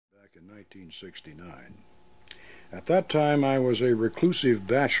back in 1969. At that time, I was a reclusive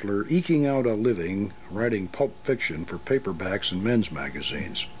bachelor eking out a living writing pulp fiction for paperbacks and men's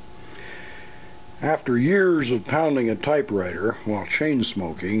magazines. After years of pounding a typewriter while chain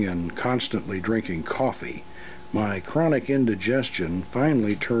smoking and constantly drinking coffee, my chronic indigestion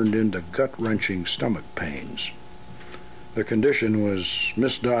finally turned into gut-wrenching stomach pains. The condition was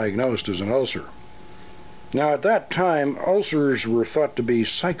misdiagnosed as an ulcer. Now, at that time, ulcers were thought to be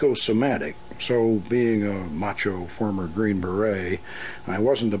psychosomatic, so being a macho former Green Beret, I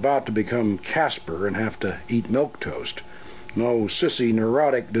wasn't about to become Casper and have to eat milquetoast. No sissy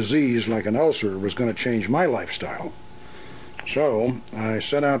neurotic disease like an ulcer was going to change my lifestyle. So I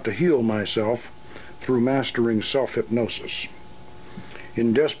set out to heal myself through mastering self-hypnosis.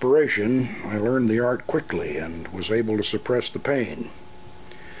 In desperation, I learned the art quickly and was able to suppress the pain.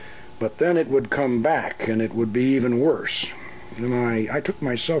 But then it would come back, and it would be even worse. And I took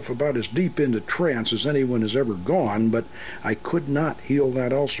myself about as deep into trance as anyone has ever gone, but I could not heal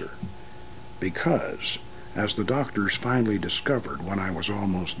that ulcer. Because, as the doctors finally discovered when I was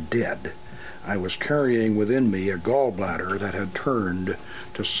almost dead, I was carrying within me a gallbladder that had turned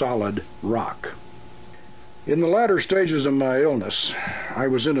to solid rock. In the latter stages of my illness, I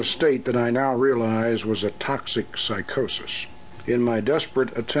was in a state that I now realize was a toxic psychosis. In my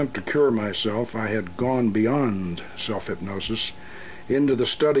desperate attempt to cure myself, I had gone beyond self-hypnosis into the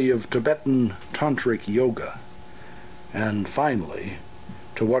study of Tibetan tantric yoga, and finally,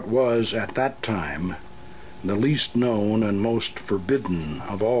 to what was, at that time, the least known and most forbidden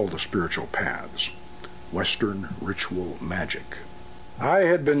of all the spiritual paths, Western ritual magic. I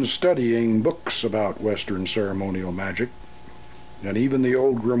had been studying books about Western ceremonial magic, and even the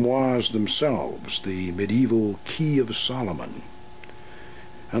old grimoires themselves, the medieval Key of Solomon,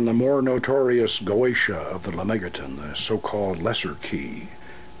 and the more notorious Goetia of the Lemegeton, the so-called Lesser Key,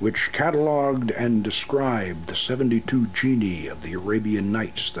 which catalogued and described the 72 genii of the Arabian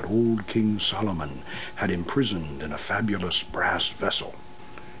Nights that old King Solomon had imprisoned in a fabulous brass vessel.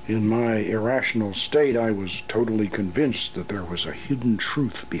 In my irrational state, I was totally convinced that there was a hidden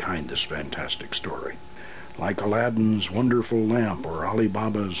truth behind this fantastic story. Like Aladdin's wonderful lamp or Ali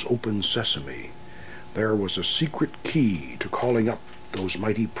Baba's open sesame, there was a secret key to calling up those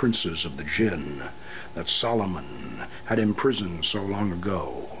mighty princes of the jinn that Solomon had imprisoned so long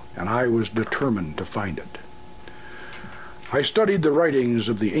ago, and I was determined to find it. I studied the writings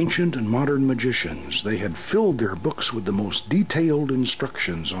of the ancient and modern magicians. They had filled their books with the most detailed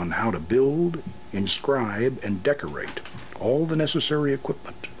instructions on how to build, inscribe, and decorate all the necessary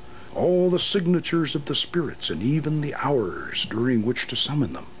equipment, all the signatures of the spirits, and even the hours during which to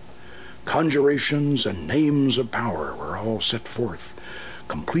summon them. Conjurations and names of power were all set forth,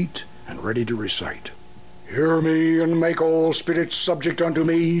 complete and ready to recite. Hear me, and make all spirits subject unto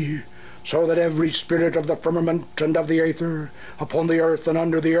me, so that every spirit of the firmament and of the aether, upon the earth and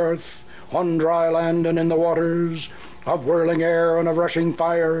under the earth, on dry land and in the waters, of whirling air and of rushing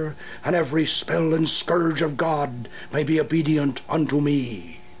fire, and every spell and scourge of God may be obedient unto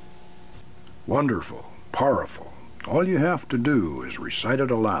me. Wonderful, powerful. All you have to do is recite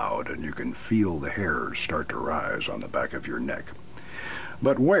it aloud, and you can feel the hairs start to rise on the back of your neck.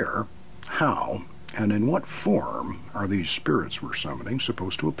 But where, how, and in what form are these spirits we're summoning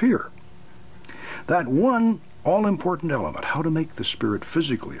supposed to appear? That one all-important element, how to make the spirit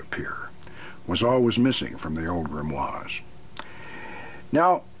physically appear, was always missing from the old grimoires.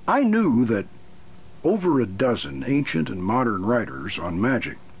 Now, I knew that over a dozen ancient and modern writers on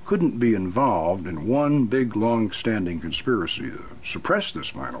magic couldn't be involved in one big, long-standing conspiracy to suppress this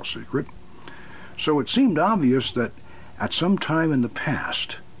final secret, so it seemed obvious that at some time in the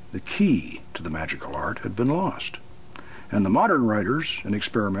past, the key to the magical art had been lost, and the modern writers and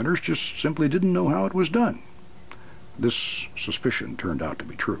experimenters just simply didn't know how it was done. This suspicion turned out to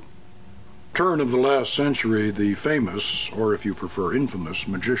be true. Turn of the last century, the famous, or if you prefer infamous,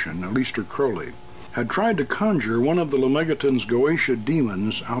 magician Aleister Crowley had tried to conjure one of the Lemegeton's Goetia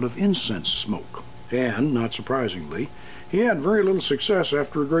demons out of incense smoke, and, not surprisingly, he had very little success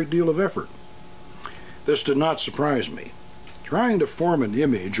after a great deal of effort. This did not surprise me. Trying to form an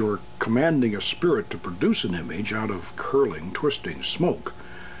image or commanding a spirit to produce an image out of curling, twisting smoke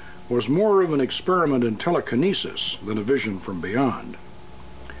was more of an experiment in telekinesis than a vision from beyond.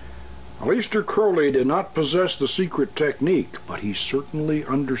 Aleister Crowley did not possess the secret technique, but he certainly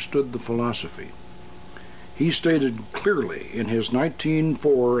understood the philosophy. He stated clearly in his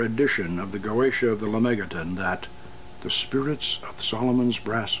 1904 edition of the Goetia of the Lemegeton that the spirits of Solomon's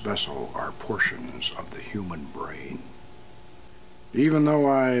brass vessel are portions of the human brain. Even though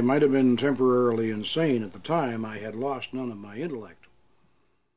I might have been temporarily insane at the time, I had lost none of my intellect.